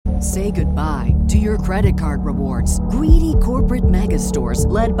Say goodbye to your credit card rewards. Greedy corporate mega stores,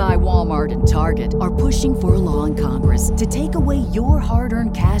 led by Walmart and Target, are pushing for a law in Congress to take away your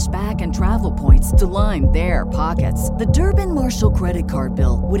hard-earned cash back and travel points to line their pockets. The Durbin-Marshall credit card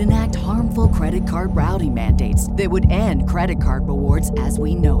bill would enact harmful credit card routing mandates that would end credit card rewards as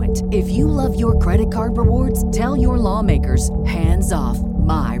we know it. If you love your credit card rewards, tell your lawmakers, hands off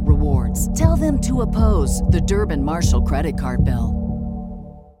my rewards. Tell them to oppose the Durbin-Marshall credit card bill.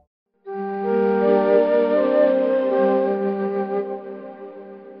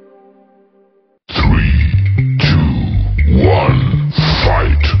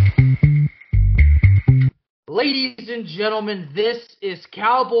 Ladies and gentlemen, this is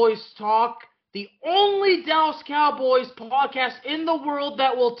Cowboys Talk, the only Dallas Cowboys podcast in the world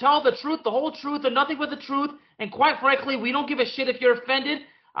that will tell the truth, the whole truth, and nothing but the truth. And quite frankly, we don't give a shit if you're offended.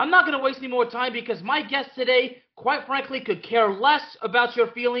 I'm not going to waste any more time because my guest today, quite frankly, could care less about your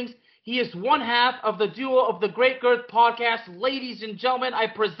feelings. He is one half of the duo of the Great Girth podcast. Ladies and gentlemen, I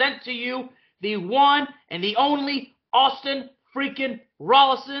present to you the one and the only Austin freaking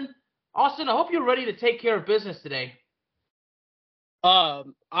Rollison. Austin, I hope you're ready to take care of business today. I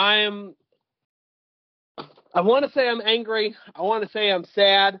want to say I'm angry. I want to say I'm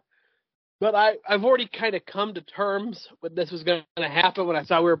sad. But I've already kind of come to terms with this was going to happen when I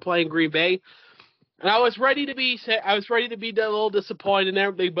saw we were playing Green Bay. And I was ready to be a little disappointed and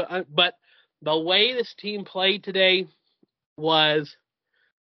everything. But the way this team played today was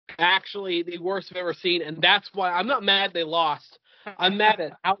actually the worst I've ever seen. And that's why I'm not mad they lost. I'm mad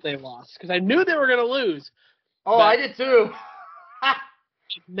at how they lost because I knew they were going to lose. Oh, I did too.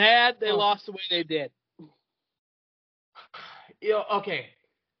 Mad they lost the way they did. Okay.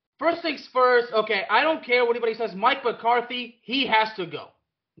 First things first. Okay, I don't care what anybody says. Mike McCarthy, he has to go.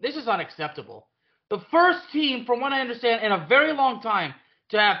 This is unacceptable. The first team, from what I understand, in a very long time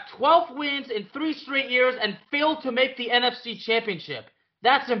to have 12 wins in 3 straight years and fail to make the NFC Championship.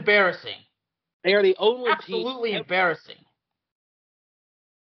 That's embarrassing. They are the only Absolutely embarrassing.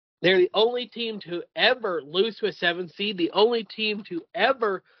 They're the only team to ever lose to a 7 seed, the only team to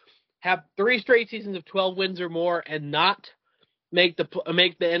ever have 3 straight seasons of 12 wins or more and not make the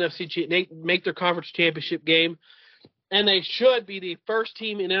NFC make their conference championship game, and they should be the first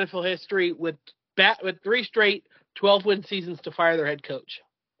team in NFL history with 3 straight 12-win seasons to fire their head coach.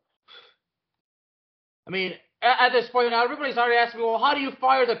 I mean, at this point now, everybody's already asking me, well, how do you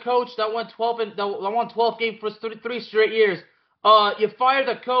fire the coach that won 12 games for 3 straight years? You fired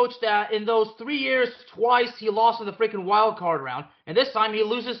the coach that in those 3 years, twice he lost in the freaking wild card round, and this time he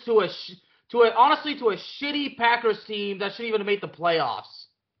loses to a shitty Packers team that shouldn't even have made the playoffs.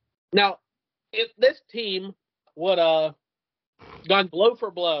 Now, if this team would gone blow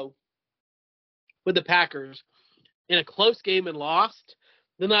for blow with the Packers in a close game and lost,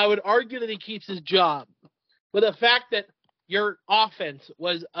 then I would argue that he keeps his job. But the fact that your offense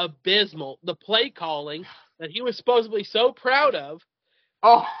was abysmal, the play calling that he was supposedly so proud of.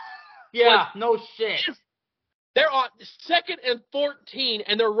 Oh, yeah, no shit. They're on 2nd and 14,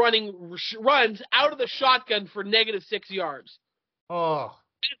 and they're running runs out of the shotgun for -6 yards. Oh.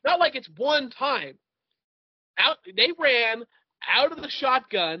 It's not like it's one time. They ran out of the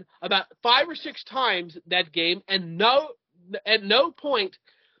shotgun about 5 or 6 times that game, and at no point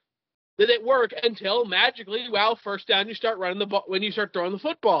did it work until magically, first down, you start running the ball when you start throwing the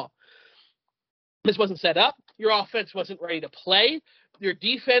football. This wasn't set up. Your offense wasn't ready to play. Your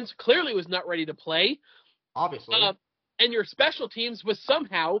defense clearly was not ready to play. Obviously. And your special teams was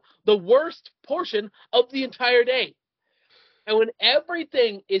somehow the worst portion of the entire day. And when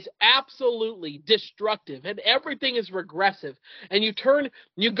everything is absolutely destructive and everything is regressive, and you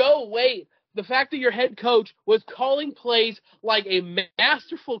go away, the fact that your head coach was calling plays like a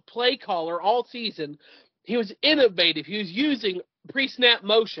masterful play caller all season, he was innovative. He was using pre-snap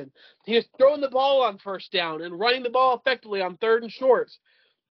motion. He was throwing the ball on first down and running the ball effectively on 3rd and shorts.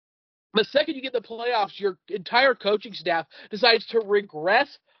 The second you get the playoffs, your entire coaching staff decides to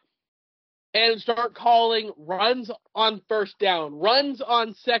regress and start calling runs on first down, runs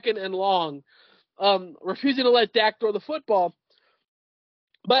on 2nd and long, refusing to let Dak throw the football.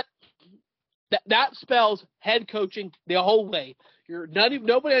 But that spells head coaching the whole way.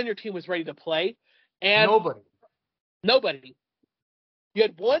 Nobody on your team was ready to play. And Nobody. You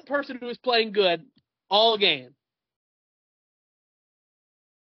had one person who was playing good all game.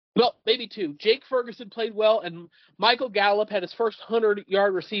 Well, maybe 2. Jake Ferguson played well, and Michael Gallup had his first 100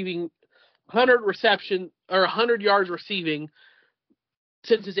 yards receiving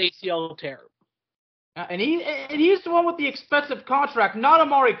since his ACL tear. And he's the one with the expensive contract, not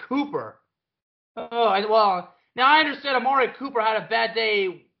Amari Cooper. Now I understand Amari Cooper had a bad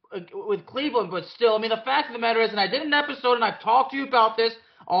day with Cleveland, but still, I mean, the fact of the matter is, and I did an episode and I've talked to you about this,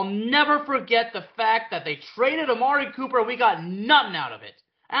 I'll never forget the fact that they traded Amari Cooper and we got nothing out of it.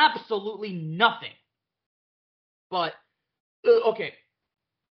 Absolutely nothing. But, okay.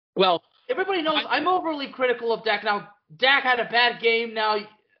 Well, everybody knows I'm overly critical of Dak. Now, Dak had a bad game. Now,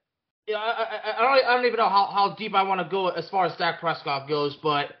 I don't even know how deep I want to go as far as Dak Prescott goes,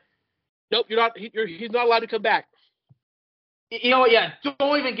 but... Nope, you're not. He's not allowed to come back. You know what? Yeah,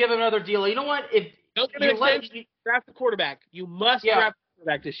 don't even give him another deal. You know what? If don't give him an extension, draft a quarterback. You must draft a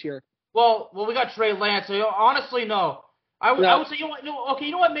quarterback this year. Well, we got Trey Lance. So honestly, no. I would say, you know what? No, okay,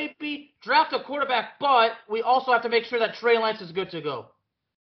 you know what? Maybe draft a quarterback, but we also have to make sure that Trey Lance is good to go.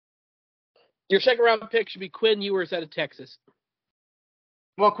 Your second round pick should be Quinn Ewers out of Texas.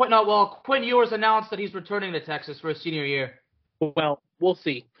 Well, Quinn Ewers announced that he's returning to Texas for his senior year. Well, we'll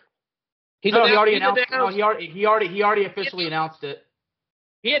see. He already officially announced it.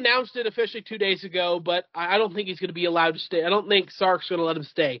 He announced it officially 2 days ago, but I don't think he's going to be allowed to stay. I don't think Sark's going to let him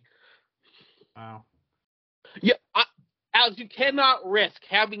stay. Wow. Yeah, Alex, you cannot risk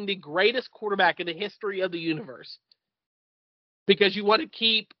having the greatest quarterback in the history of the universe because you want to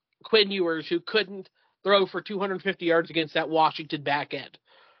keep Quinn Ewers, who couldn't throw for 250 yards against that Washington back end.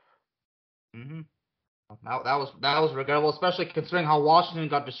 Mm-hmm. That was regrettable, especially considering how Washington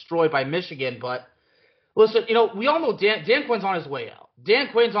got destroyed by Michigan. But listen, you know, we all know Dan Quinn's on his way out. Dan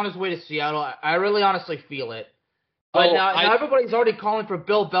Quinn's on his way to Seattle. I really honestly feel it. But now everybody's already calling for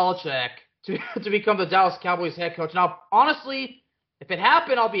Bill Belichick to become the Dallas Cowboys head coach. Now, honestly, if it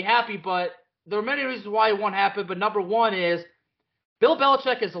happened, I'll be happy. But there are many reasons why it won't happen. But number one is Bill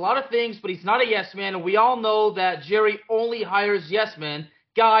Belichick is a lot of things, but he's not a yes man. And we all know that Jerry only hires yes men,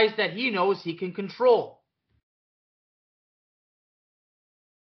 guys that he knows he can control.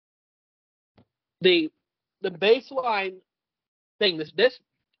 The baseline thing, this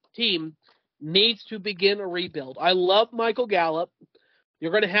team needs to begin a rebuild. I love Michael Gallup.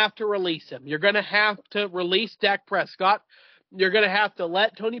 You're going to have to release him. You're going to have to release Dak Prescott. You're going to have to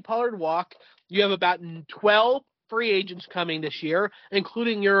let Tony Pollard walk. You have about 12 free agents coming this year,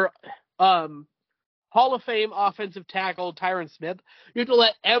 including your Hall of Fame offensive tackle, Tyron Smith. You have to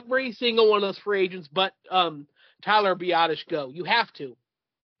let every single one of those free agents but Tyler Biadasz go. You have to.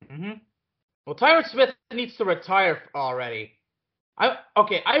 Mm-hmm. Well, Tyron Smith needs to retire already.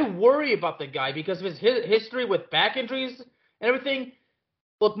 I worry about the guy because of his history with back injuries and everything.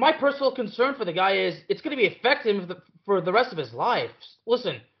 Look, my personal concern for the guy is it's going to be affecting him for the rest of his life.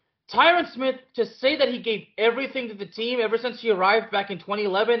 Listen, Tyron Smith, to say that he gave everything to the team ever since he arrived back in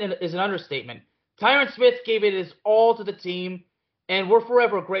 2011 is an understatement. Tyron Smith gave it his all to the team, and we're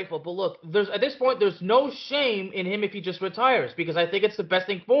forever grateful. But look, at this point, there's no shame in him if he just retires because I think it's the best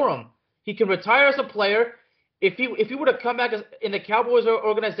thing for him. He can retire as a player. If he were to come back in the Cowboys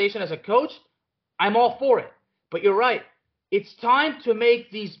organization as a coach, I'm all for it. But you're right. It's time to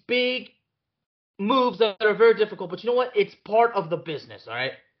make these big moves that are very difficult. But you know what? It's part of the business, all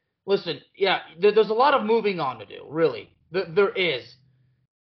right? Listen, yeah, there's a lot of moving on to do, really. There is.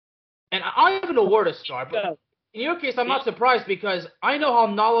 And I don't even know where to start. But in your case, I'm not surprised because I know how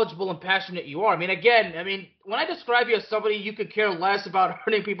knowledgeable and passionate you are. I mean, when I describe you as somebody you could care less about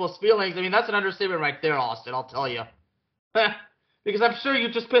hurting people's feelings, I mean, that's an understatement right there, Austin, I'll tell you. Because I'm sure you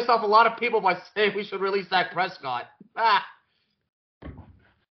just pissed off a lot of people by saying we should release Dak Prescott.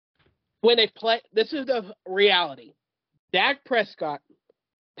 When they play, this is the reality. Dak Prescott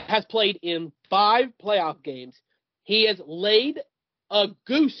has played in 5 playoff games. He has laid a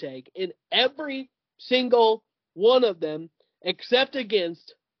goose egg in every single one of them, except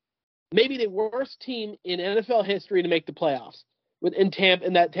against maybe the worst team in NFL history to make the playoffs,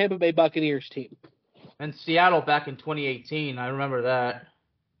 in that Tampa Bay Buccaneers team. And Seattle back in 2018, I remember that.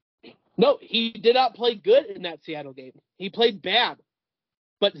 No, he did not play good in that Seattle game. He played bad.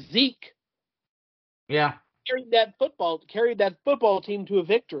 But Zeke carried that football team to a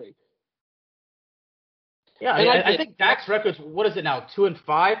victory. Yeah, I think Dak's record's, what is it now,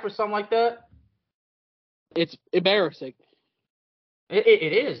 2-5 or something like that? It's embarrassing.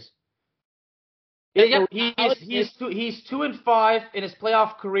 It is. Yeah, he's 2-5 in his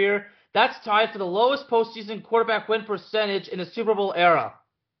playoff career. That's tied for the lowest postseason quarterback win percentage in the Super Bowl era.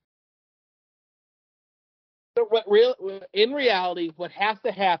 In reality, what has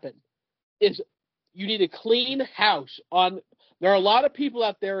to happen is you need a clean house. There are a lot of people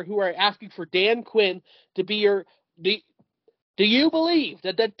out there who are asking for Dan Quinn to be your. Do you believe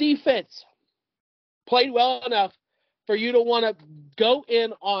that the defense played well enough for you to want to go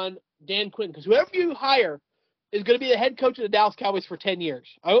in on Dan Quinn? Because whoever you hire is going to be the head coach of the Dallas Cowboys for 10 years.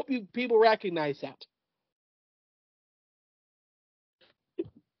 I hope people recognize that.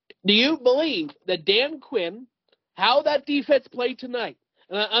 Do you believe that Dan Quinn, how that defense played tonight,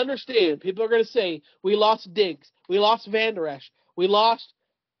 and I understand people are going to say we lost Diggs, we lost Van Der Esch, we lost.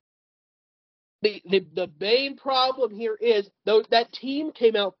 The main problem here is that team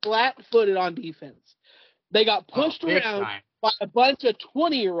came out flat-footed on defense. They got pushed around by a bunch of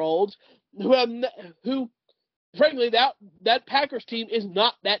 20-year-olds who, frankly, that Packers team is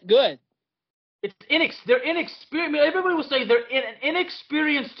not that good. They're inexperienced. I mean, everybody will say they're an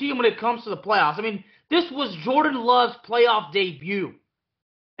inexperienced team when it comes to the playoffs. I mean, this was Jordan Love's playoff debut.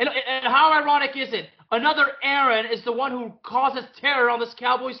 And how ironic is it? Another Aaron is the one who causes terror on this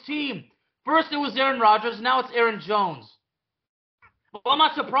Cowboys team. First it was Aaron Rodgers, now it's Aaron Jones. Well, I'm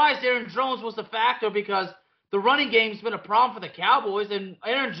not surprised Aaron Jones was the factor because the running game's been a problem for the Cowboys, and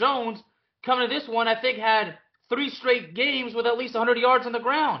Aaron Jones, coming to this one, I think had 3 straight games with at least 100 yards on the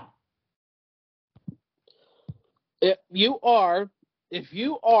ground. If I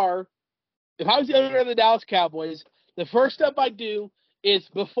was the owner of the Dallas Cowboys, the first step I do is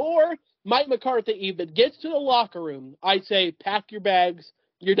before Mike McCarthy even gets to the locker room, I'd say, pack your bags,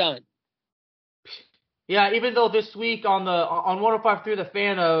 you're done. Yeah, even though this week on 105.3 The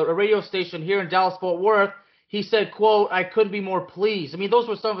Fan, a radio station here in Dallas-Fort Worth, he said, quote, "I couldn't be more pleased." I mean, those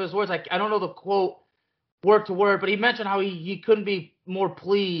were some of his words. I don't know the quote word to word, but he mentioned how he couldn't be more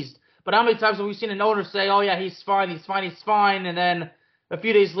pleased. But how many times have we seen an owner say, "Oh, yeah, he's fine, and then a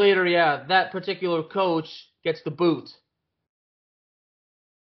few days later, yeah, that particular coach gets the boot.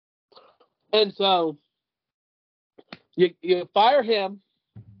 And so you fire him.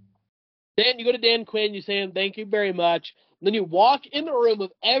 Then you go to Dan Quinn, you say him, "Thank you very much." And then you walk in the room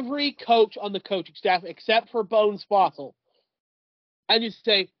with every coach on the coaching staff except for Bones Fossil. And you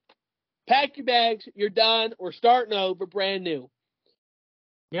say, "Pack your bags, you're done, we're starting over, brand new."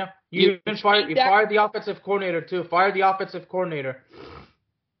 Yeah. You fired the offensive coordinator too. Fired the offensive coordinator.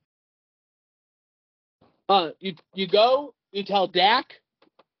 You go, you tell Dak,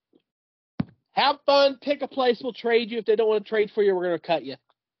 "Have fun, pick a place, we'll trade you. If they don't want to trade for you, we're going to cut you."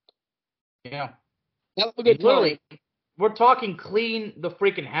 Yeah. That's a good time. Literally, we're talking clean the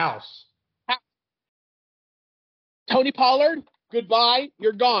freaking house. Tony Pollard, goodbye,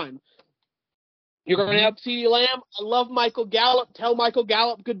 you're gone. You're going to have CeeDee Lamb. I love Michael Gallup. Tell Michael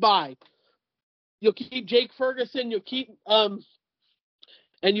Gallup goodbye. You'll keep Jake Ferguson. You'll keep and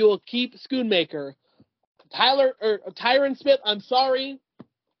you will keep Schoonmaker. Tyron Smith, I'm sorry.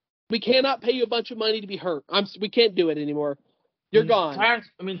 We cannot pay you a bunch of money to be hurt. We can't do it anymore. You're gone. Tyron,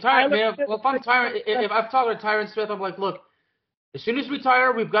 if I'm Tyron, if I've talked to Tyron Smith, I'm like, look, as soon as we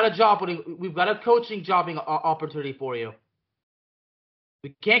retire, we've got a coaching jobbing opportunity for you.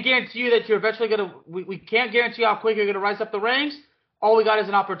 We can't guarantee you that you're eventually gonna. We can't guarantee how quick you're gonna rise up the ranks. All we got is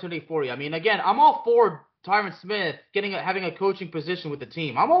an opportunity for you. I mean, again, I'm all for Tyron Smith having a coaching position with the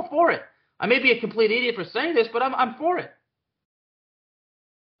team. I'm all for it. I may be a complete idiot for saying this, but I'm for it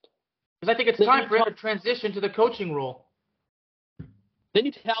because I think it's time for him to transition to the coaching role. Then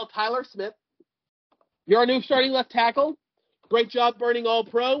you tell Tyler Smith, "You're our new starting left tackle. Great job burning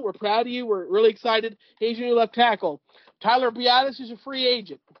All-Pro. We're proud of you. We're really excited. He's your new left tackle. Tyler Biadasz is a free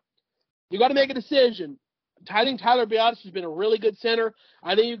agent. You got to make a decision. I think Tyler Biadasz has been a really good center.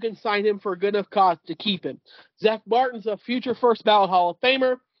 I think you can sign him for a good enough cost to keep him. Zach Martin's a future first ballot Hall of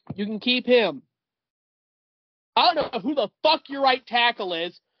Famer. You can keep him. I don't know who the fuck your right tackle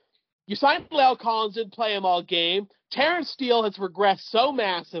is. You signed La'el Collins, didn't play him all game. Terrence Steele has regressed so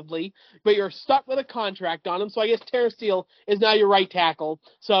massively, but you're stuck with a contract on him, so I guess Terrence Steele is now your right tackle,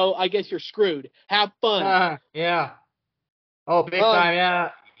 so I guess you're screwed. Have fun." Yeah. Oh, big time,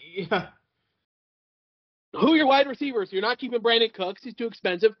 yeah. Who are your wide receivers? You're not keeping Brandon Cooks. He's too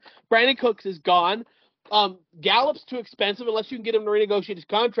expensive. Brandon Cooks is gone. Gallup's too expensive unless you can get him to renegotiate his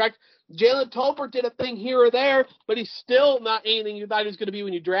contract. Jalen Tolbert did a thing here or there, but he's still not anything you thought he was going to be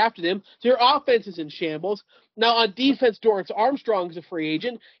when you drafted him. So your offense is in shambles. Now on defense, Dorrance Armstrong's a free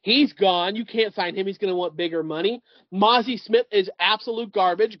agent. He's gone. You can't sign him. He's going to want bigger money. Mozzie Smith is absolute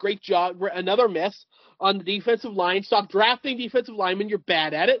garbage. Great job. Another miss on the defensive line. Stop drafting defensive linemen. You're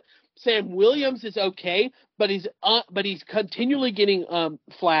bad at it. Sam Williams is okay, but he's continually getting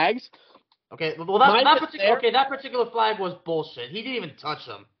flags. Okay, well that particular flag was bullshit. He didn't even touch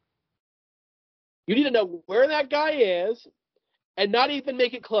him. You need to know where that guy is, and not even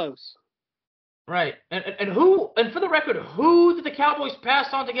make it close. Right, and for the record, who did the Cowboys pass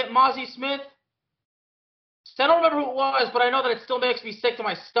on to get Mozzie Smith? I don't remember who it was, but I know that it still makes me sick to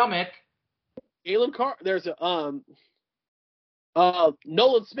my stomach. Jalen Carr. There's a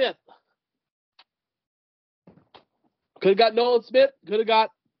Nolan Smith. Could have got Nolan Smith. Could have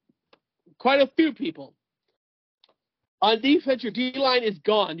got quite a few people. On defense, your D-line is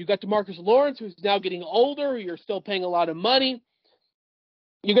gone. You got DeMarcus Lawrence, who's now getting older. You're still paying a lot of money.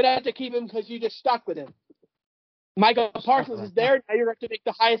 You're going to have to keep him because you just stuck with him. Michael Parsons is there. Now you're going to make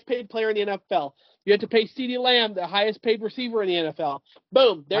the highest paid player in the NFL. You have to pay CeeDee Lamb, the highest paid receiver in the NFL.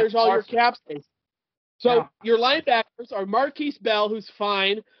 Boom. There's all your cap space. So your linebackers are Marquise Bell, who's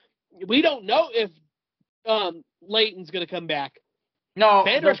fine. We don't know if Leighton's going to come back. No,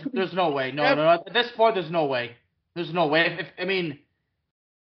 there's no way. No. At this point, there's no way. There's no way.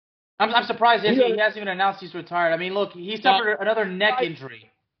 I'm surprised he hasn't even announced he's retired. I mean, look, he suffered another neck injury.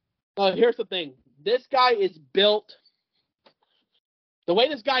 Here's the thing. This guy is built. The way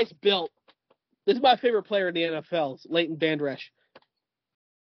this guy's built, this is my favorite player in the NFL, Leighton Vander Esch.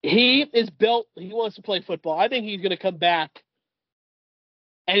 He is built. He wants to play football. I think he's going to come back,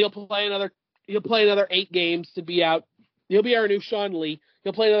 and he'll play another 8 games to be out. He'll be our new Sean Lee.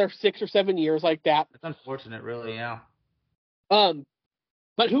 He'll play another 6 or 7 years like that. It's unfortunate, really, yeah.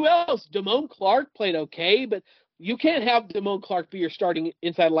 But who else? Damone Clark played okay, but you can't have Damone Clark be your starting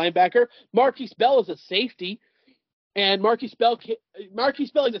inside linebacker. Marquise Bell is a safety, and Marquise Bell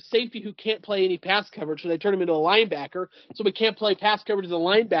is a safety who can't play any pass coverage, so they turn him into a linebacker. So we can't play pass coverage as a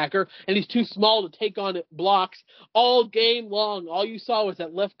linebacker, and he's too small to take on blocks all game long. All you saw was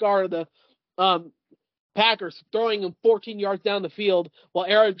that left guard of the Packers throwing him 14 yards down the field while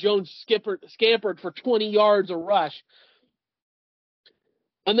Aaron Jones scampered for 20 yards a rush.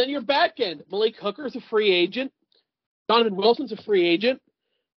 And then your back end, Malik Hooker's a free agent. Donovan Wilson's a free agent.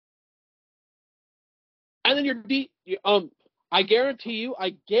 And then your I guarantee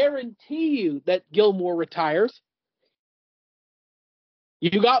you that Gilmore retires.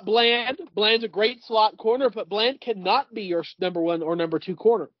 You got Bland. Bland's a great slot corner, but Bland cannot be your number 1 or number 2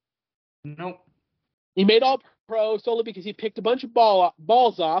 corner. Nope. He made All-Pro solely because he picked a bunch of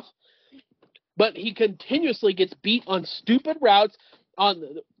balls off, but he continuously gets beat on stupid routes. On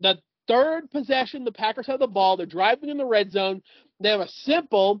the third possession, the Packers have the ball. They're driving in the red zone. They have a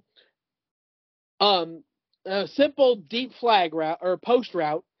simple deep flag route or post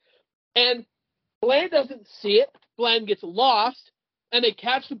route, and Bland doesn't see it. Bland gets lost, and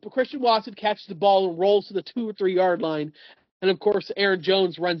Christian Watson catches the ball and rolls to the 2 or 3 yard line, and of course Aaron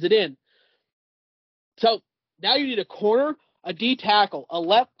Jones runs it in. So now you need a corner, a D tackle, a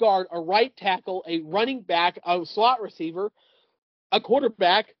left guard, a right tackle, a running back, a slot receiver, a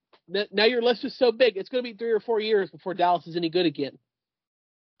quarterback. Now your list is so big, it's going to be 3 or 4 years before Dallas is any good again.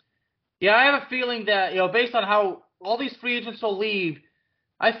 Yeah, I have a feeling that, based on how all these free agents will leave,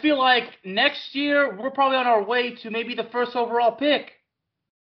 I feel like next year we're probably on our way to maybe the first overall pick.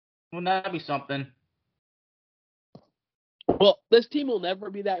 Wouldn't that be something? Well, this team will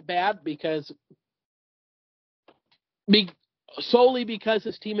never be that bad solely because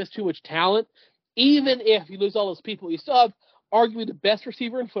this team has too much talent. Even if you lose all those people, you still have arguably the best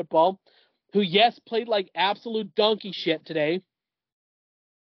receiver in football, who, yes, played like absolute donkey shit today,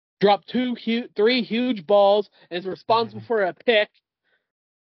 dropped 3 huge balls, and is responsible for a pick.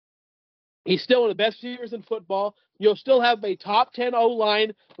 He's still one of the best receivers in football. You'll still have a top 10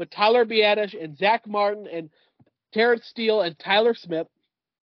 O-line with Tyler Biadasz and Zach Martin and Terrence Steele and Tyler Smith.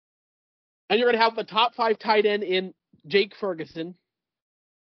 And you're going to have a top 5 tight end in Jake Ferguson.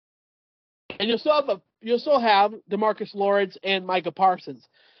 And you'll still have DeMarcus Lawrence and Micah Parsons.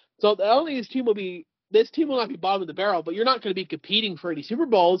 So not only this team will not be bottom of the barrel, but you're not going to be competing for any Super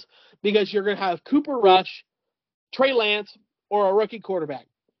Bowls because you're going to have Cooper Rush, Trey Lance, or a rookie quarterback.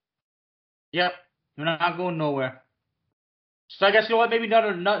 Yep, you're not going nowhere. So I guess, you know what, maybe not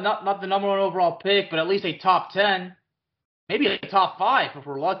the number 1 overall pick, but at least a top 10, maybe a top 5 if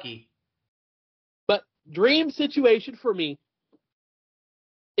we're lucky. But dream situation for me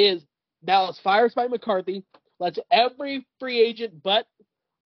is Dallas fires Mike McCarthy, lets every free agent but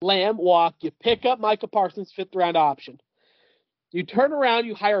Lamb walk. You pick up Micah Parsons' 5th round option. You turn around,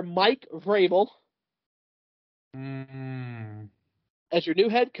 you hire Mike Vrabel as your new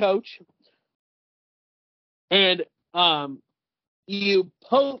head coach, and you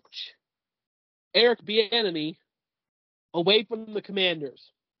poach Eric Bieniemy away from the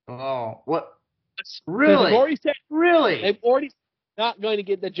Commanders. Oh, what? Really? They've already said, really? They've already not going to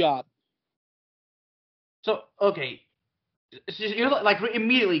get the job. So, okay. So you're like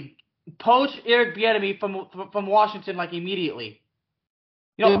immediately poach Eric Bieniemy from Washington, like immediately.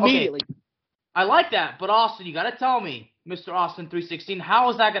 Immediately. Okay. I like that, but Austin, you got to tell me, Mr. Austin 316, how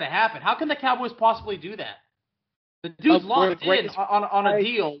is that going to happen? How can the Cowboys possibly do that? The dude's locked in on a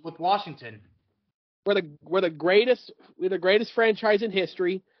deal with Washington. We're the greatest franchise in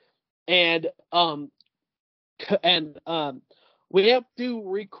history, and we have to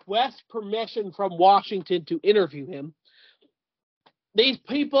request permission from Washington to interview him. these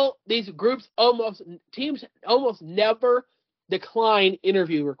groups teams almost never decline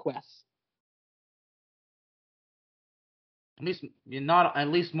interview requests. At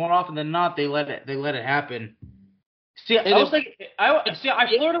least more often than not, they let it happen. See, I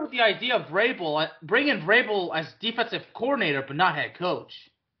flirted with the idea of Vrabel, bringing Vrabel as defensive coordinator, but not head coach.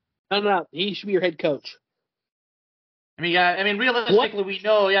 No, he should be your head coach. I mean, realistically, we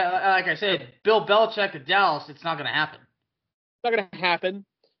know, like I said, Bill Belichick to Dallas, it's not going to happen. It's not going to happen.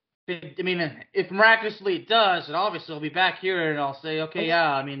 I mean, if miraculously it does, then obviously I'll be back here and I'll say, okay,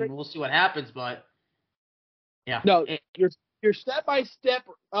 yeah, I mean, we'll see what happens, but yeah. No, your step-by-step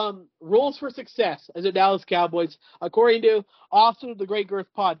rules for success as a Dallas Cowboys, according to Austin of the Great Girth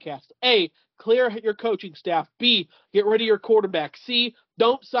podcast. A, clear your coaching staff. B, get rid of your quarterback. C,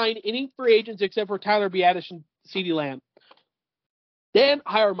 don't sign any free agents except for Tyler Biadasz and CeeDee Lamb. Then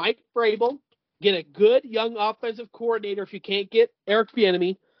hire Mike Vrabel. Get a good young offensive coordinator if you can't get Eric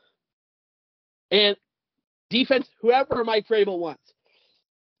Bieniemy. And defense, whoever Mike Vrabel wants.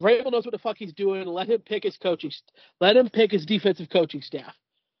 Vrabel knows what the fuck he's doing. Let him pick his defensive coaching staff.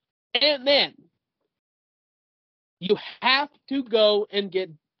 And then you have to go and get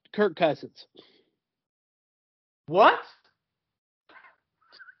Kirk Cousins. What?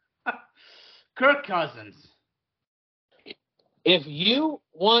 Kirk Cousins. If you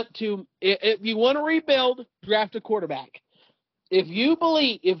want to rebuild, draft a quarterback. There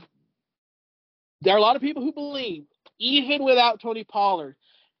are a lot of people who believe, even without Tony Pollard,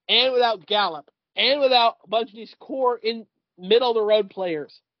 and without Gallup, and without a bunch of these core in middle-of-the-road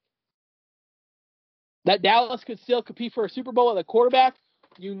players, that Dallas could still compete for a Super Bowl at a quarterback,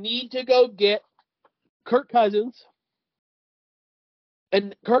 you need to go get Kirk Cousins.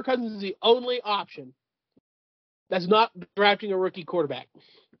 And Kirk Cousins is the only option that's not drafting a rookie quarterback.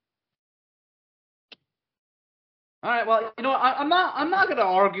 All right, well, I'm not going to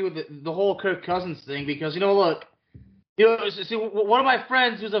argue the whole Kirk Cousins thing because, look, see, one of my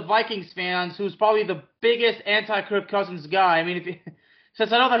friends who's a Vikings fan, who's probably the biggest anti-Kirk Cousins guy. I mean,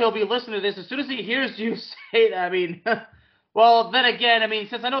 since I know that he'll be listening to this, as soon as he hears you say it, I mean, well, then again, I mean,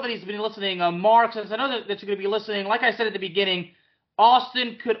 since I know that he's been listening, Mark, since I know that you're going to be listening, like I said at the beginning,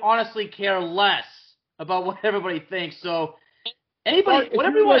 Austin could honestly care less about what everybody thinks. So,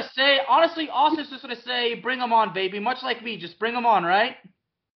 whatever you want to say, honestly, Austin's just going to say, bring him on, baby. Much like me, just bring him on, right?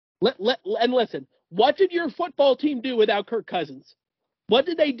 And listen. What did your football team do without Kirk Cousins? What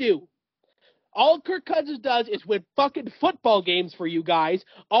did they do? All Kirk Cousins does is win fucking football games for you guys.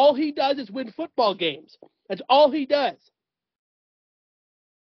 All he does is win football games. That's all he does.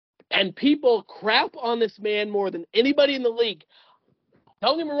 And people crap on this man more than anybody in the league.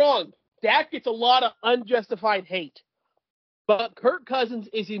 Don't get me wrong. Dak gets a lot of unjustified hate. But Kirk Cousins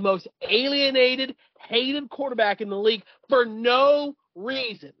is the most alienated, hated quarterback in the league for no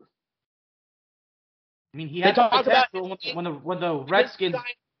reason. I mean, he had to protect when the Redskins,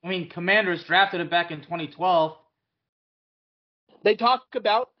 Commanders drafted him back in 2012. They talk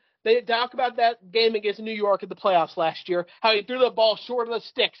about that game against New York in the playoffs last year, how he threw the ball short of the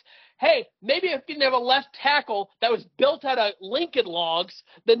sticks. Hey, maybe if he didn't have a left tackle that was built out of Lincoln logs,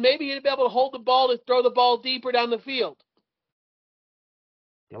 then maybe he'd be able to hold the ball and throw the ball deeper down the field.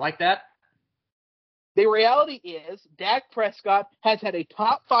 You like that? The reality is, Dak Prescott has had a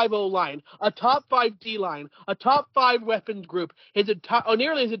top 5 O-line, a top 5 D-line, a top 5 weapons group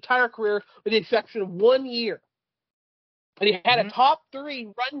nearly his entire career, with the exception of 1 year. And he had a top 3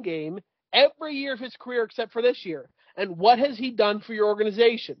 run game every year of his career except for this year. And what has he done for your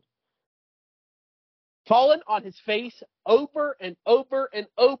organization? Fallen on his face over and over and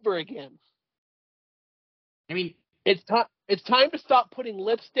over again. I mean, it's time to stop putting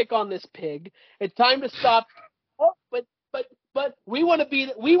lipstick on this pig. It's time to stop. Oh, but we want to be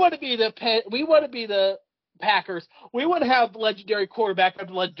the Packers. We want to have legendary quarterback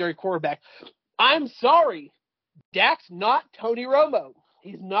after legendary quarterback. I'm sorry, Dak's not Tony Romo.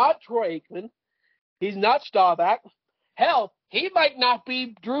 He's not Troy Aikman. He's not Staubach. Hell, he might not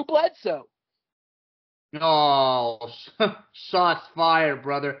be Drew Bledsoe. Oh, shots fired,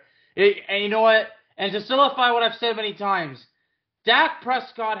 brother. And you know what? And to solidify what I've said many times, Dak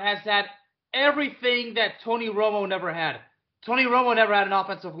Prescott has had everything that Tony Romo never had. Tony Romo never had an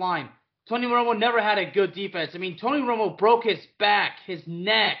offensive line. Tony Romo never had a good defense. I mean, Tony Romo broke his back, his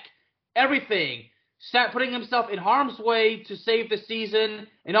neck, everything. Putting himself in harm's way to save the season,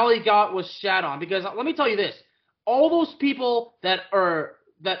 and all he got was shat on. Because let me tell you this, all those people that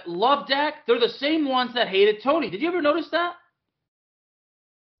love Dak, they're the same ones that hated Tony. Did you ever notice that?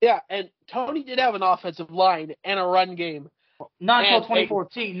 Yeah, and Tony did have an offensive line and a run game. Not until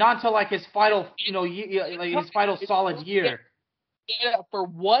 2014. Not until like his final, his final solid year. for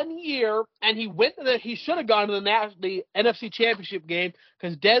 1 year, and he should have gone to the NFC Championship game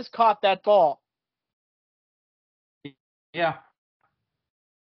because Dez caught that ball. Yeah.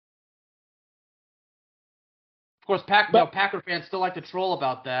 Of course, Packer fans still like to troll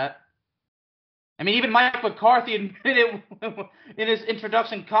about that. I mean, even Mike McCarthy admitted in his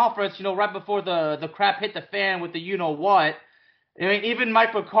introduction conference, right before the crap hit the fan with the you-know-what. I mean, even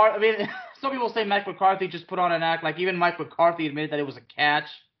Mike McCarthy, some people say Mike McCarthy just put on an act. Like, even Mike McCarthy admitted that it was a catch.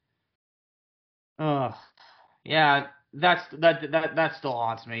 Ugh. Yeah, that still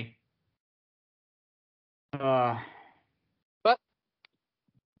haunts me. But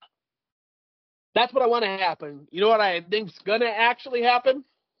that's what I want to happen. You know what I think's going to actually happen?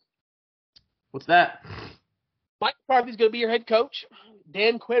 What's that? Mike McCarthy's going to be your head coach.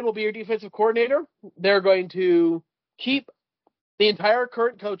 Dan Quinn will be your defensive coordinator. They're going to keep the entire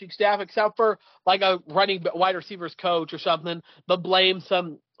current coaching staff, except for like a running wide receivers coach or something. They'll blame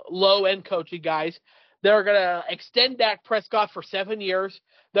some low-end coaching guys. They're going to extend Dak Prescott for 7 years.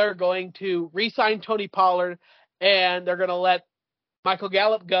 They're going to re-sign Tony Pollard, and they're going to let Michael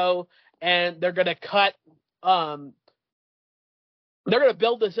Gallup go, and they're going to cut. They're going to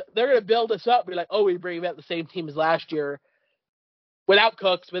build this. They're going to build this up. Be like, oh, we bring back the same team as last year, without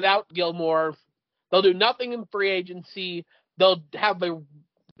Cooks, without Gilmore. They'll do nothing in free agency. They'll have a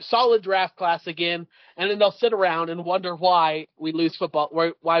solid draft class again, and then they'll sit around and wonder why we lose football.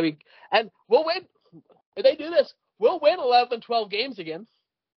 And we'll win. If they do this, we'll win 11, 12 games again.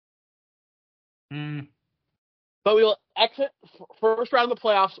 But we will exit first round of the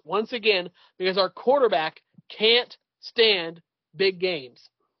playoffs once again because our quarterback can't stand big games.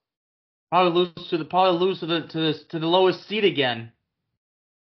 Probably lose to the lowest seed again.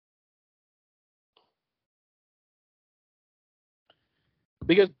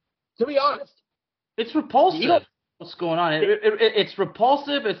 Because, to be honest, it's repulsive. What's going on? It's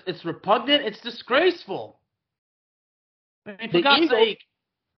repulsive. It's repugnant. It's disgraceful. I mean, for God's sake,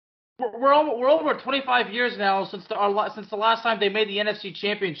 we're over 25 years now since the last time they made the NFC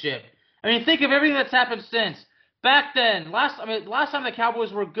Championship. I mean, think of everything that's happened since. Back then, last time the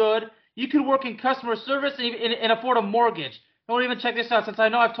Cowboys were good, you could work in customer service and afford a mortgage. Don't even check this out, since I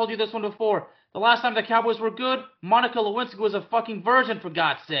know I've told you this one before. The last time the Cowboys were good, Monica Lewinsky was a fucking virgin, for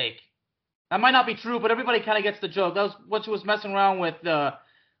God's sake. That might not be true, but everybody kind of gets the joke. That was what she was messing around with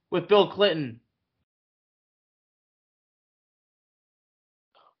Bill Clinton.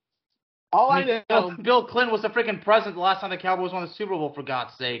 I know, Bill Clinton was the freaking president the last time the Cowboys won the Super Bowl, for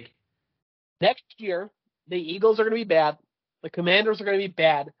God's sake. Next year, the Eagles are going to be bad. The Commanders are going to be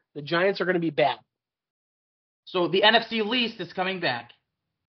bad. The Giants are going to be bad. So the NFC least is coming back.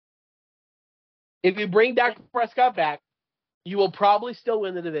 If you bring Dak Prescott back, you will probably still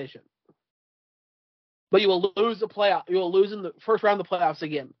win the division. But you will lose the playoff. You will lose in the first round of the playoffs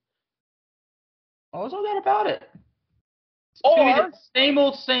again. Oh, there's no doubt about it. Or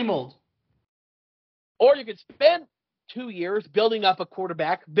same old. Or you could spend 2 years building up a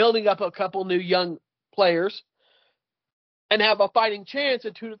quarterback, building up a couple new young players, and have a fighting chance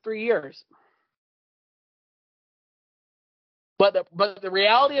in 2 to 3 years. But the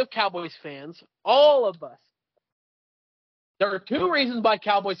reality of Cowboys fans, all of us, there are 2 reasons why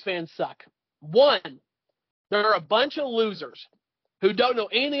Cowboys fans suck. One, there are a bunch of losers who don't know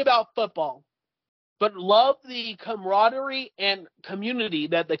anything about football, but love the camaraderie and community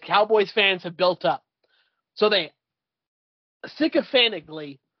that the Cowboys fans have built up. So they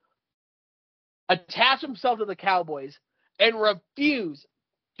sycophantically attach themselves to the Cowboys and refuse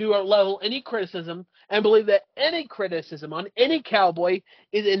to level any criticism and believe that any criticism on any Cowboy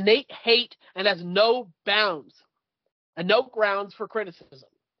is innate hate and has no bounds and no grounds for criticism.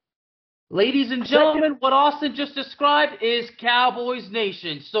 Ladies and gentlemen, what Austin just described is Cowboys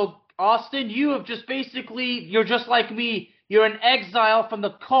Nation. So, Austin, you're just like me. You're an exile from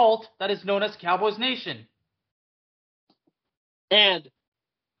the cult that is known as Cowboys Nation. And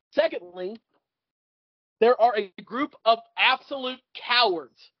secondly, there are a group of absolute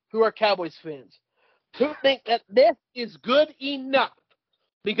cowards who are Cowboys fans who think that this is good enough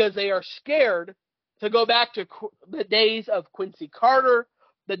because they are scared to go back to the days of Quincy Carter,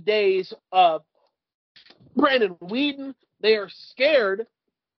 the days of Brandon Weeden. They are scared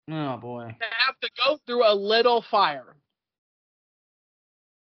to have to go through a little fire.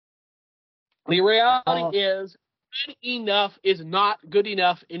 The reality is good enough is not good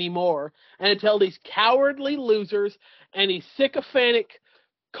enough anymore. And until these cowardly losers and these sycophantic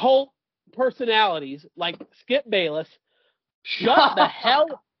cult personalities like Skip Bayless shut the hell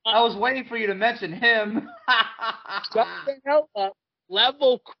up. I was waiting for you to mention him. Shut the hell up,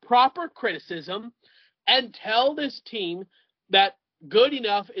 level proper criticism, and tell this team that good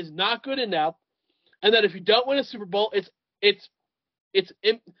enough is not good enough, and that if you don't win a Super Bowl, you're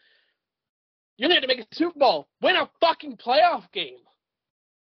gonna have to make a Super Bowl, win a fucking playoff game.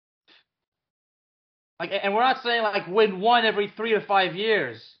 Like, and we're not saying like win one every 3 to 5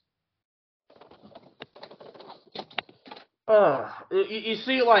 years. You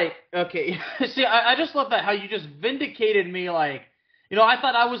see, like, okay, see, I just love that how you just vindicated me, like, I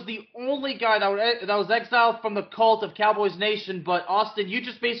thought I was the only guy that was exiled from the cult of Cowboys Nation, but Austin, you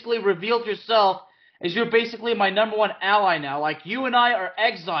just basically revealed yourself as you're basically my number one ally now. Like, you and I are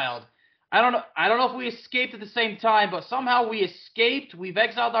exiled. I don't know if we escaped at the same time, but somehow we escaped, we've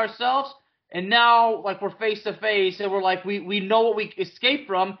exiled ourselves, and now, like, we're face to face, and we're like, we know what we escaped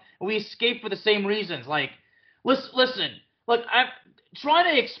from, and we escaped for the same reasons. Like, listen. Look, I'm trying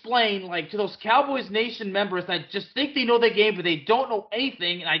to explain, like, to those Cowboys Nation members that just think they know the game, but they don't know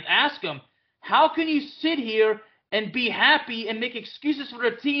anything, and I ask them, how can you sit here and be happy and make excuses for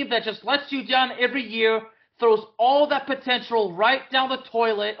a team that just lets you down every year, throws all that potential right down the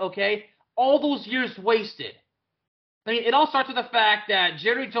toilet, okay? All those years wasted. I mean, it all starts with the fact that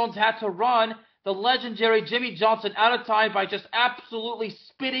Jerry Jones had to run the legendary Jimmy Johnson out of time by just absolutely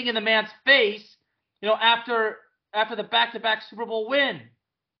spitting in the man's face, after the back-to-back Super Bowl win.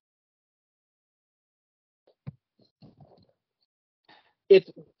 It's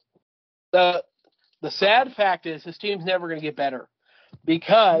the sad fact is this team's never going to get better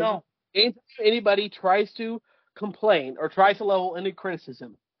because anybody tries to complain or tries to level any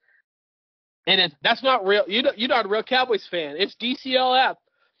criticism, and that's not real. You're not a real Cowboys fan. It's DCLF,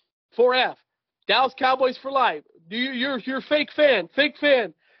 4F, Dallas Cowboys for life. You're a fake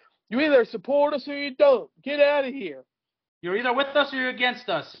fan. You either support us or you don't. Get out of here. You're either with us or you're against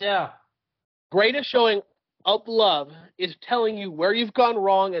us. Yeah. Greatest showing of love is telling you where you've gone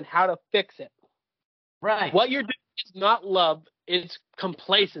wrong and how to fix it. Right. What you're doing is not love. It's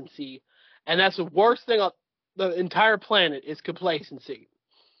complacency. And that's the worst thing on the entire planet is complacency.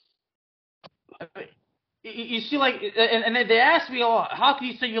 You see, like, and they ask me, how can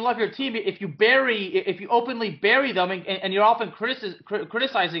you say you love your team if you openly bury them and you're often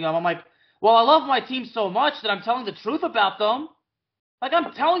criticizing them? I'm like, well, I love my team so much that I'm telling the truth about them. Like,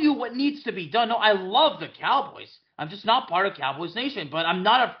 I'm telling you what needs to be done. No, I love the Cowboys. I'm just not part of Cowboys Nation, but I'm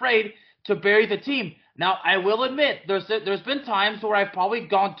not afraid to bury the team. Now, I will admit, there's been times where I've probably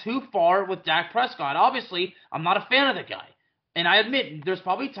gone too far with Dak Prescott. Obviously, I'm not a fan of the guy. And I admit, there's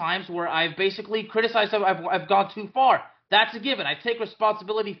probably times where I've basically criticized him. I've gone too far. That's a given. I take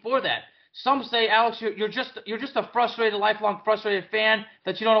responsibility for that. Some say, Alex, you're just a frustrated, lifelong frustrated fan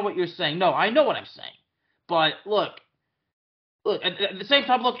that you don't know what you're saying. No, I know what I'm saying. But look, at the same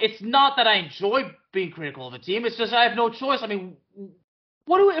time, it's not that I enjoy being critical of the team. It's just I have no choice. I mean,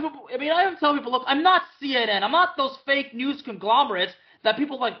 I have to tell people, look, I'm not CNN. I'm not those fake news conglomerates that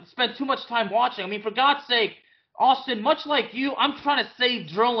people spend too much time watching. I mean, for God's sake, Austin, much like you, I'm trying to save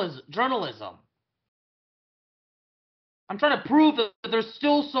journalism. I'm trying to prove that there's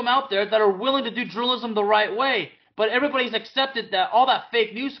still some out there that are willing to do journalism the right way. But everybody's accepted that all that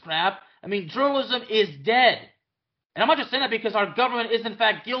fake news crap, I mean, journalism is dead. And I'm not just saying that because our government is in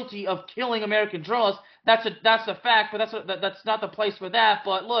fact guilty of killing American journalists. That's a fact, but that's not the place for that.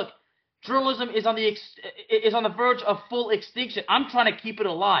 But look, journalism is on the verge of full extinction. I'm trying to keep it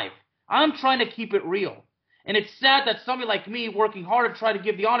alive. I'm trying to keep it real. And it's sad that somebody like me, working hard to try to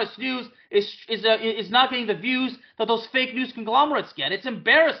give the honest news, is not getting the views that those fake news conglomerates get. It's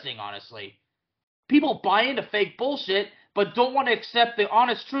embarrassing, honestly. People buy into fake bullshit, but don't want to accept the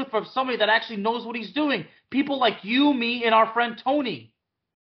honest truth from somebody that actually knows what he's doing. People like you, me, and our friend Tony.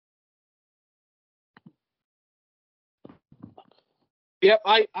 Yep,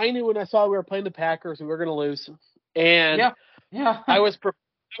 I knew when I saw we were playing the Packers we were going to lose, and yeah. I was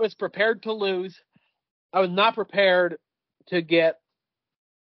prepared to lose. I was not prepared to get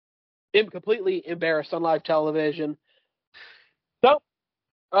completely embarrassed on live television. So,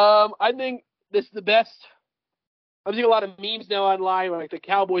 I think this is the best. I'm seeing a lot of memes now online, like the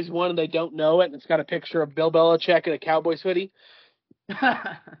Cowboys won and they don't know it, and it's got a picture of Bill Belichick in a Cowboys hoodie. If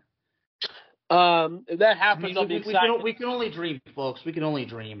that happens, I'll be excited. We can only dream, folks. We can only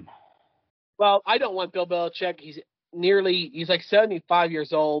dream. Well, I don't want Bill Belichick. He's like 75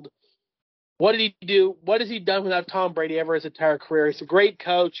 years old. What did he do? What has he done without Tom Brady ever his entire career? He's a great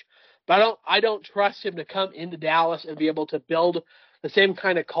coach, but I don't trust him to come into Dallas and be able to build the same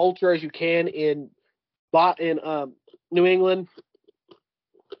kind of culture as you can in New England.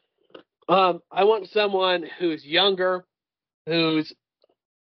 I want someone who's younger, who's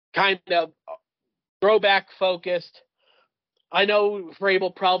kind of throwback focused. I know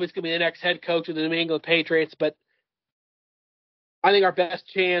Vrabel probably is going to be the next head coach of the New England Patriots, but I think our best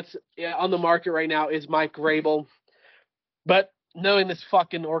chance on the market right now is Mike Vrabel. But knowing this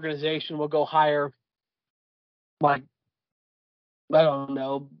fucking organization will go higher, like, I don't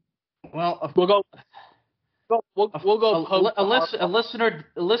know. Well, We'll go post a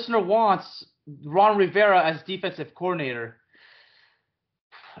listener wants Ron Rivera as defensive coordinator.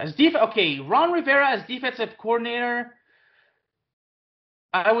 Ron Rivera as defensive coordinator,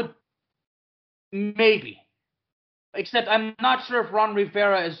 I would maybe. Except I'm not sure if Ron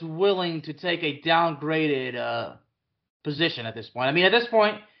Rivera is willing to take a downgraded position at this point. I mean, at this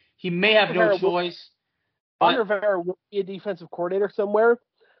point, he may have no choice. Ron Rivera will be a defensive coordinator somewhere,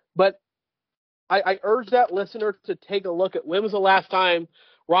 but I urge that listener to take a look at when was the last time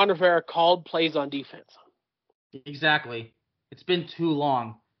Ron Rivera called plays on defense. Exactly. It's been too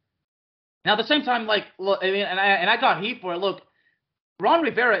long. Now, at the same time, like, look, I mean, and I got heat for it. Look, Ron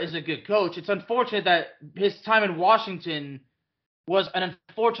Rivera is a good coach. It's unfortunate that his time in Washington was an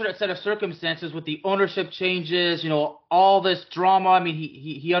unfortunate set of circumstances with the ownership changes, all this drama. I mean,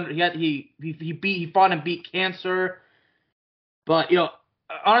 he fought and beat cancer. But,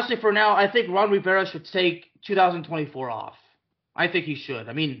 honestly, for now, I think Ron Rivera should take 2024 off. I think he should.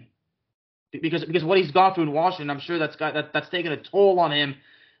 I mean, because what he's gone through in Washington, I'm sure that's taken a toll on him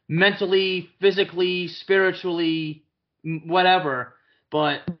mentally, physically, spiritually, whatever.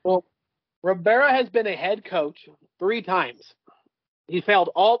 But Rivera has been a head coach 3 times. He failed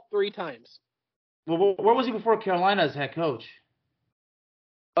all 3 times. Well, where was he before Carolina as head coach?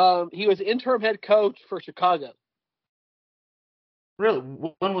 He was interim head coach for Chicago. Really?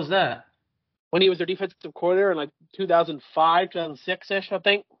 When was that? When he was their defensive coordinator in like 2005, 2006-ish, I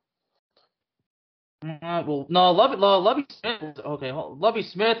think. Well, no, Lovie Smith. Okay, Lovie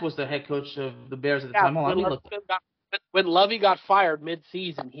Smith was the head coach of the Bears at the time. When Lovie got fired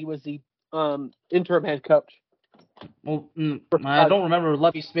mid-season, he was the interim head coach. Well, I don't remember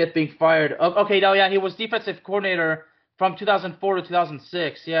Lovie Smith being fired. Okay, no, yeah, he was defensive coordinator from 2004 to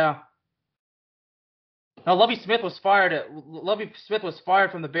 2006. Yeah. No, Lovie Smith was fired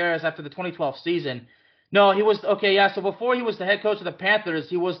from the Bears after the 2012 season. No, he was okay. Yeah, so before he was the head coach of the Panthers,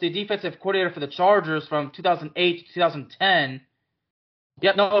 he was the defensive coordinator for the Chargers from 2008 to 2010.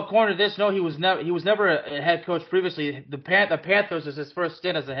 Yeah, no, according to this, no, he was never a head coach previously. The Panthers is his first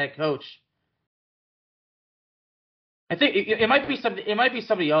stint as a head coach. I think it might be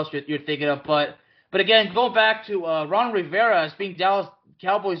somebody else you're thinking of, but again, going back to Ron Rivera as being Dallas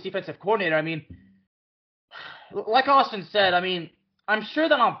Cowboys defensive coordinator, I mean, like Austin said, I mean, I'm sure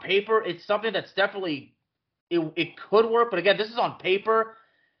that on paper it's something that's definitely it could work, but again, this is on paper.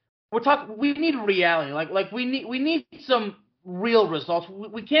 We need reality, like we need some real results.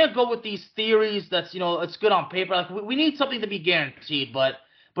 We can't go with these theories that's it's good on paper. Like we need something to be guaranteed, but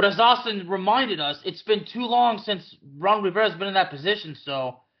as Austin reminded us, it's been too long since Ron Rivera's been in that position.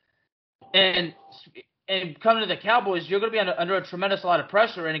 So, and coming to the Cowboys, you're going to be under a tremendous lot of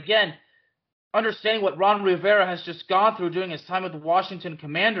pressure. And again, understanding what Ron Rivera has just gone through during his time with the Washington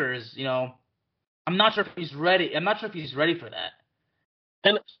Commanders, I'm not sure if he's ready. I'm not sure if he's ready for that.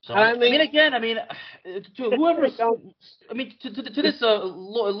 And so, to whoever, to this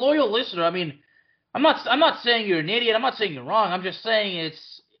loyal listener, I mean, I'm not saying you're an idiot. I'm not saying you're wrong. I'm just saying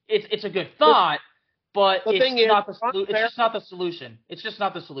it's a good thought, but it's just not the solution. It's just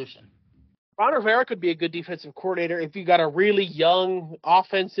not the solution. Ron Rivera could be a good defensive coordinator if you got a really young,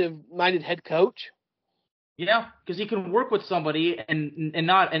 offensive-minded head coach. Yeah, because he can work with somebody and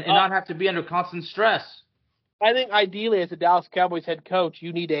not have to be under constant stress. I think ideally, as a Dallas Cowboys head coach,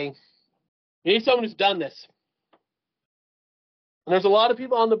 you need someone who's done this. And there's a lot of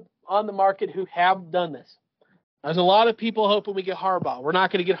people on the market who have done this. There's a lot of people hoping we get Harbaugh. We're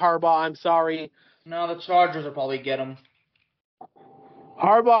not going to get Harbaugh. I'm sorry. No, the Chargers will probably get him.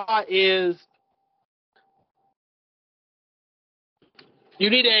 Harbaugh is. You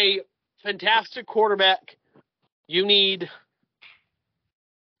need a fantastic quarterback. You need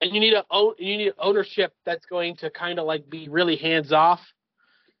ownership that's going to kind of like be really hands off.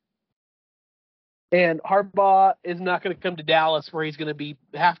 And Harbaugh is not going to come to Dallas where he's going to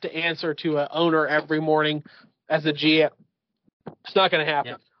have to answer to an owner every morning as a GM. It's not going to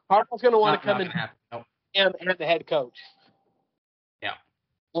happen. Yep. Harbaugh's going to want to come in and the head coach. Yeah.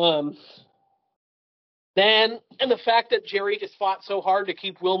 Then, and the fact that Jerry just fought so hard to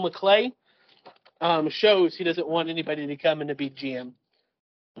keep Will McClay shows he doesn't want anybody to come in to be GM.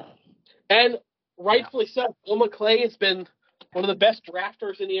 And rightfully so. Will McClay has been one of the best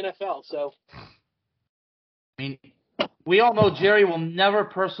drafters in the NFL. So, I mean, we all know Jerry will never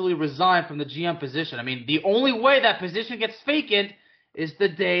personally resign from the GM position. I mean, the only way that position gets vacant is the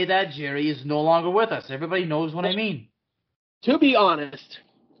day that Jerry is no longer with us. Everybody knows what I mean. to be honest,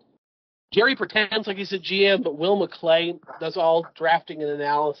 Jerry pretends like he's a GM, but Will McClay does all drafting and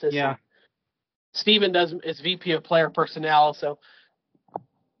analysis. Yeah. And Steven is VP of player personnel. So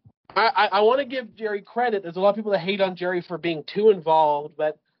I want to give Jerry credit. There's a lot of people that hate on Jerry for being too involved,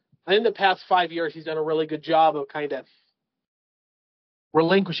 but I think in the past 5 years he's done a really good job of kind of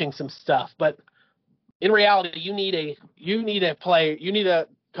relinquishing some stuff. But in reality, you need a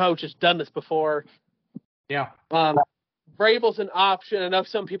coach that's done this before. Yeah. Vrabel's an option. I know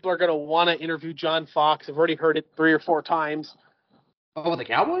some people are going to want to interview John Fox. I've already heard it 3 or 4 times. Oh, with the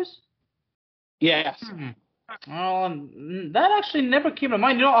Cowboys? Yes. Well, that actually never came to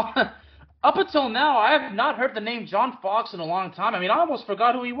mind. You know, up until now, I have not heard the name John Fox in a long time. I mean, I almost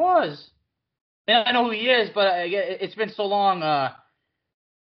forgot who he was. And I know who he is, but it's been so long.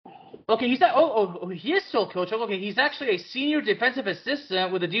 Okay, he's that. Oh, he is still coach. Okay, he's actually a senior defensive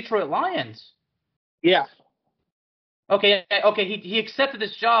assistant with the Detroit Lions. Yeah. Okay. He accepted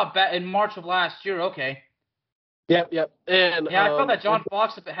this job back in March of last year. Okay. Yep. And yeah, I thought that John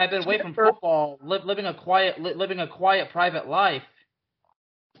Fox had been away from football, living a quiet private life.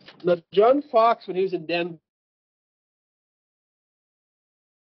 Now, John Fox, when he was in Denver.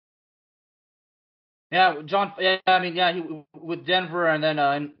 Yeah, he with Denver, and then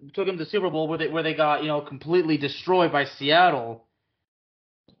took him to the Super Bowl where they got completely destroyed by Seattle.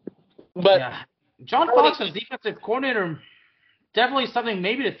 But yeah. John Fox as defensive coordinator, definitely something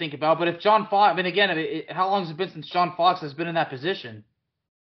maybe to think about. But if John Fox, how long has it been since John Fox has been in that position?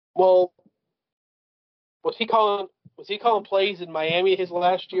 Well, was he calling plays in Miami his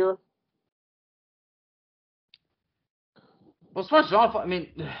last year? Well, as far as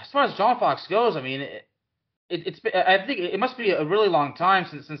John Fox goes, I think it must be a really long time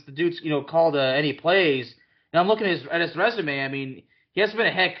since the dude's called any plays. And I'm looking at his resume. I mean, he hasn't been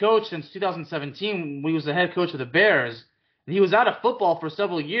a head coach since 2017 when he was the head coach of the Bears. And he was out of football for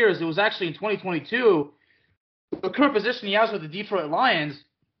several years. It was actually in 2022, the current position he has with the Detroit Lions.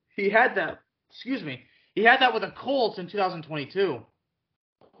 He had that with the Colts in 2022.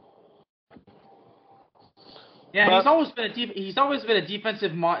 Yeah, he's always been a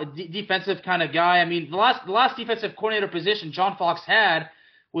defensive kind of guy. I mean, the last defensive coordinator position John Fox had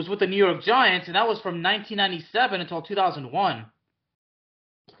was with the New York Giants, and that was from 1997 until 2001.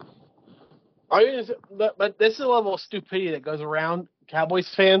 But this is a level of stupidity that goes around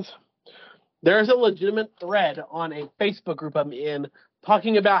Cowboys fans. There's a legitimate thread on a Facebook group I'm in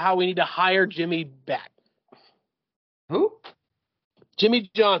talking about how we need to hire Jimmy back. Who?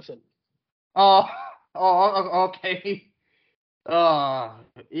 Jimmy Johnson. Oh, okay. I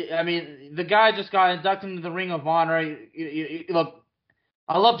mean, the guy just got inducted into the Ring of Honor. Look,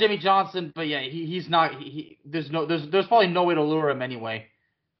 I love Jimmy Johnson, but yeah, he's not. There's probably no way to lure him anyway.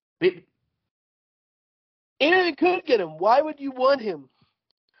 Anything could get him. Why would you want him?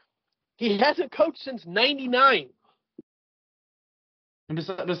 He hasn't coached since '99. And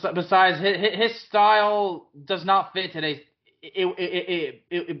besides, his style does not fit today's.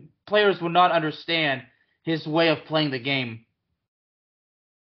 Players would not understand his way of playing the game.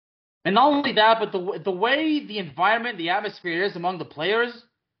 And not only that, but the way the environment, the atmosphere is among the players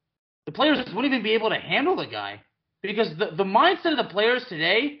wouldn't even be able to handle the guy. Because the mindset of the players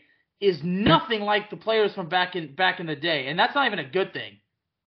today is nothing like the players from back in the day. And that's not even a good thing.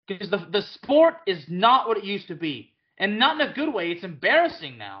 Because the sport is not what it used to be. And not in a good way. It's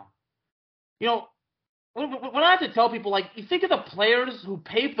embarrassing now. When I have to tell people, you think of the players who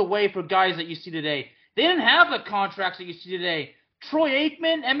paved the way for guys that you see today. They didn't have the contracts that you see today. Troy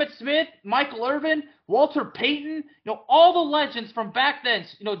Aikman, Emmitt Smith, Michael Irvin, Walter Payton, all the legends from back then.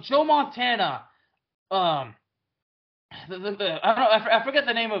 Joe Montana. I forget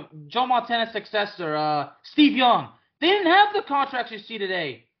the name of Joe Montana's successor, Steve Young. They didn't have the contracts you see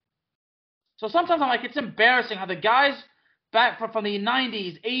today. So sometimes I'm like, it's embarrassing how the guys back from the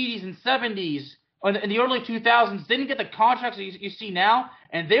 90s, 80s, and 70s, in the early 2000s, didn't get the contracts that you see now,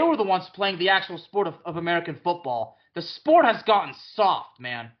 and they were the ones playing the actual sport of American football. The sport has gotten soft,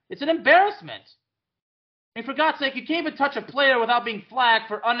 man. It's an embarrassment. I mean, for God's sake, you can't even touch a player without being flagged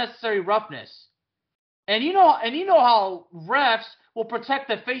for unnecessary roughness. And you know how refs will protect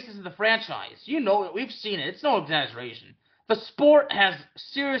the faces of the franchise. We've seen it. It's no exaggeration. The sport has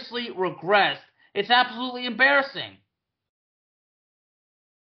seriously regressed. It's absolutely embarrassing.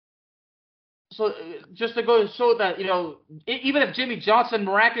 So just to go show that, even if Jimmy Johnson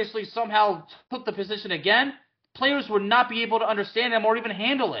miraculously somehow took the position again, players would not be able to understand him or even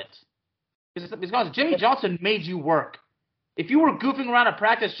handle it. Because Jimmy Johnson made you work. If you were goofing around at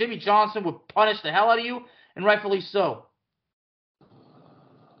practice, Jimmy Johnson would punish the hell out of you, and rightfully so.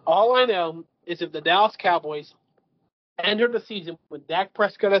 All I know is if the Dallas Cowboys enter the season with Dak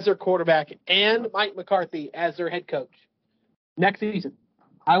Prescott as their quarterback and Mike McCarthy as their head coach next season,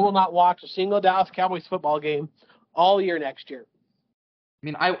 I will not watch a single Dallas Cowboys football game all year next year.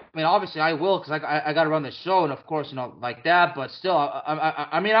 I mean, obviously I will because I got to run the show, and of course, like that. But still,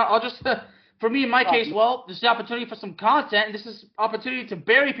 I'll just for me in my case, well, this is the opportunity for some content, and this is opportunity to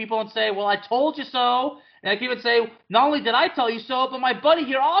bury people and say, well, I told you so, and I can even say, not only did I tell you so, but my buddy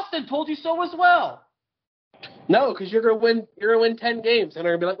here, Austin, told you so as well. No, because you're gonna win. You're gonna win 10 games, and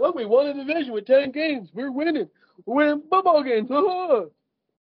they're gonna be like, "Look, we won a division with 10 games. We're winning. We're winning football games."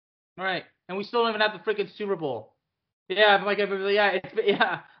 Right, and we still don't even have the freaking Super Bowl. Yeah,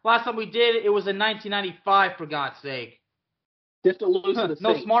 Last time we did it was in 1995, for God's sake. Just to lose to the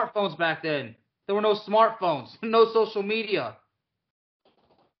No Saints. smartphones back then. There were no smartphones, no social media.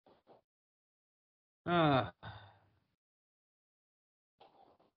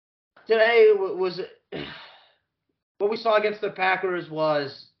 Today was what we saw against the Packers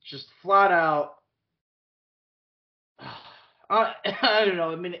was just flat out. I don't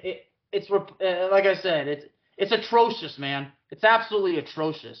know. I mean, it's like I said, it's atrocious, man. It's absolutely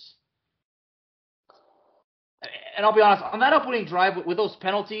atrocious. And I'll be honest, on that opening drive with those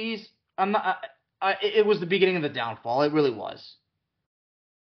penalties, it was the beginning of the downfall. It really was.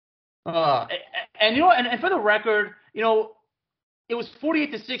 And you know, and for the record, you know, it was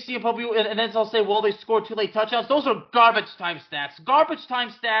 48-16, and then I'll say, well, they scored 2 late touchdowns. Those are garbage time stats. Garbage time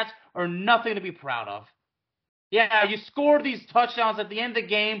stats are nothing to be proud of. Yeah, you scored these touchdowns at the end of the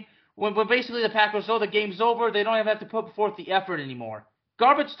game when basically the Packers know the game's over. They don't even have to put forth the effort anymore.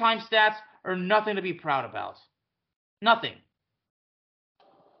 Garbage time stats are nothing to be proud about. Nothing.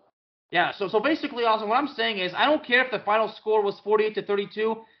 Yeah, so basically, also, what I'm saying is, I don't care if the final score was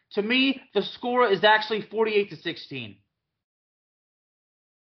 48-32. To me, the score is actually 48-16.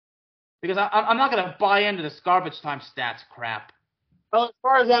 Because I'm not going to buy into this garbage time stats crap. Well, as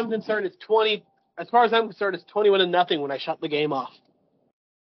far as I'm concerned, it's 20. As far as I'm concerned, it's 21-0 when I shut the game off.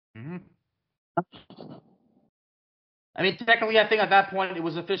 Mm-hmm. I mean, technically, I think at that point it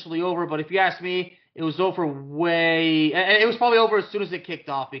was officially over. But if you ask me, it was over way. And it was probably over as soon as it kicked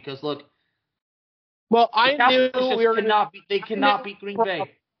off. Because look, well, I knew they cannot beat Green Bay.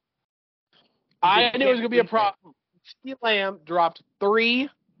 I knew it was going to be a problem. CeeDee Lamb dropped 3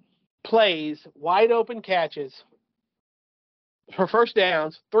 plays, wide open catches for first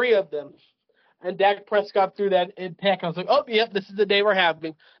downs, 3 of them. And Dak Prescott threw that in pick. I was like, oh, yep, this is the day we're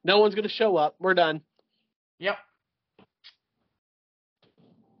having. No one's going to show up. We're done. Yep.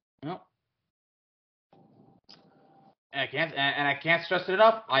 And I can't stress it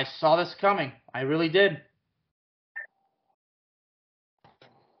enough. I saw this coming. I really did.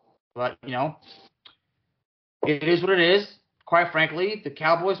 But, you know, it is what it is. Quite frankly, the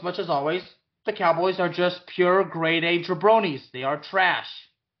Cowboys, much as always, the Cowboys are just pure grade A jabronis. They are trash.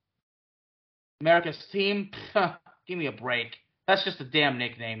 America's team, give me a break. That's just a damn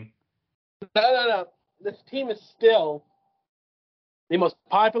nickname. No. This team is still the most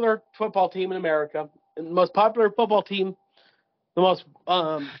popular football team in America. And the most popular football team, the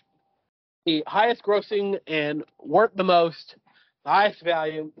highest grossing and worth the most, the highest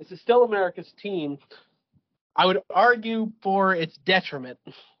value. This is still America's team. I would argue for its detriment.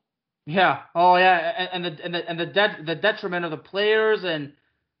 Yeah. Oh, yeah. And the detriment of the players and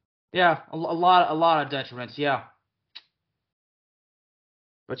yeah, a lot of detriments. Yeah.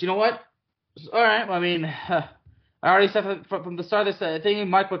 But you know what? All right. I mean, I already said from the start of this thing,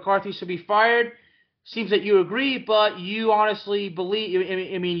 Mike McCarthy should be fired. Seems that you agree, but you honestly believe.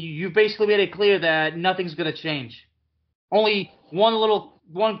 I mean, you've basically made it clear that nothing's going to change. Only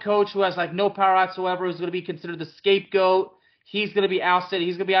one coach who has like no power whatsoever is going to be considered the scapegoat. He's going to be ousted.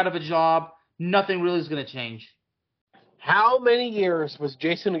 He's going to be out of a job. Nothing really is going to change. How many years was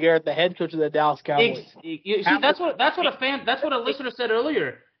Jason Garrett the head coach of the Dallas Cowboys? See, that's what a listener said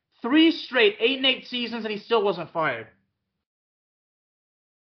earlier. 3 straight 8-8 seasons, and he still wasn't fired.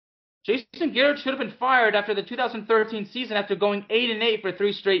 Jason Garrett should have been fired after the 2013 season after going 8-8 for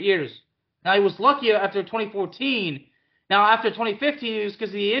 3 straight years. Now, he was lucky after 2014. Now, after 2015, it was because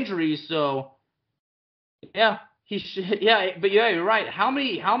of the injuries. So, yeah, he should. Yeah, but yeah, you're right. How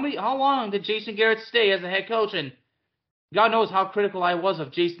long did Jason Garrett stay as a head coach? And God knows how critical I was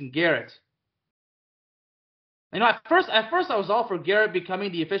of Jason Garrett. You know, at first I was all for Garrett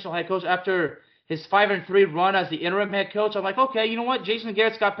becoming the official head coach after his 5-3 run as the interim head coach. I'm like, okay, you know what? Jason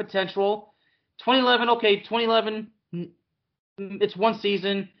Garrett's got potential. 2011, it's one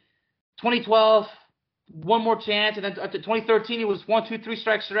season. 2012, one more chance. And then after 2013, he was 1, 2, 3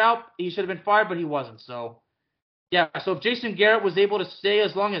 strikes are out. He should have been fired, but he wasn't. So, yeah. So if Jason Garrett was able to stay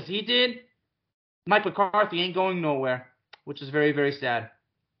as long as he did, Mike McCarthy ain't going nowhere, which is very, very sad.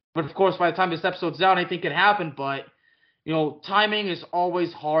 But, of course, by the time this episode's out, anything could happen. But, timing is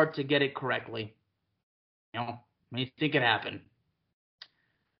always hard to get it correctly. Anything could happen.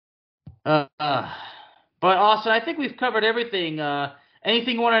 But, Austin, I think we've covered everything.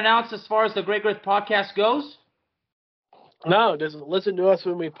 Anything you want to announce as far as the Great Girth Podcast goes? No, just listen to us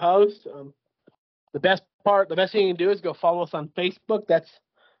when we post. The best thing you can do is go follow us on Facebook. That's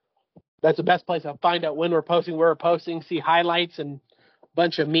the best place to find out when we're posting, where we're posting, see highlights and a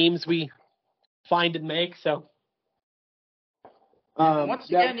bunch of memes we find and make. So once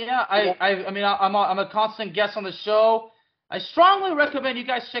again, I'm a constant guest on the show. I strongly recommend you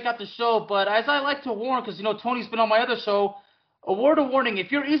guys check out the show, but as I like to warn, because Tony's been on my other show, a word of warning: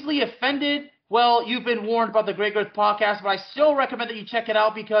 if you're easily offended, well, you've been warned about the Great Girth Podcast, but I still recommend that you check it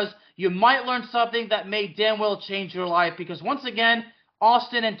out because you might learn something that may damn well change your life. Because once again,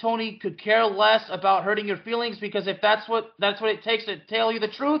 Austin and Tony could care less about hurting your feelings, because if that's what it takes to tell you the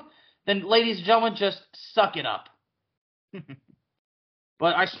truth, then ladies and gentlemen, just suck it up.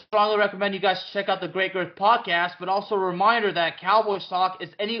 But I strongly recommend you guys check out the Great Girth Podcast, but also a reminder that Cowboys Talk is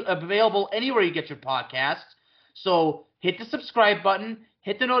available anywhere you get your podcasts. So hit the subscribe button,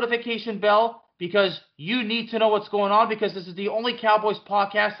 hit the notification bell, because you need to know what's going on, because this is the only Cowboys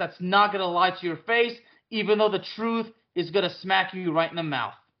podcast that's not going to lie to your face, even though the truth is going to smack you right in the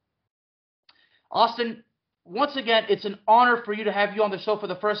mouth. Austin, once again, it's an honor for you to have you on the show for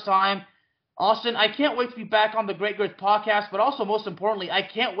the first time. Austin, I can't wait to be back on the Great Girth Podcast, but also, most importantly, I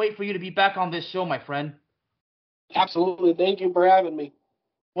can't wait for you to be back on this show, my friend. Absolutely. Thank you for having me.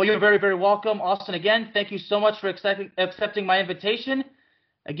 Well, you're very, very welcome. Austin, again, thank you so much for accepting my invitation.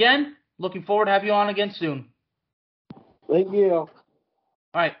 Again, looking forward to have you on again soon. Thank you. All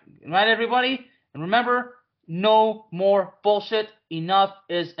right. Good night, everybody. And remember, no more bullshit. Enough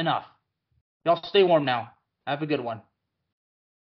is enough. Y'all stay warm now. Have a good one.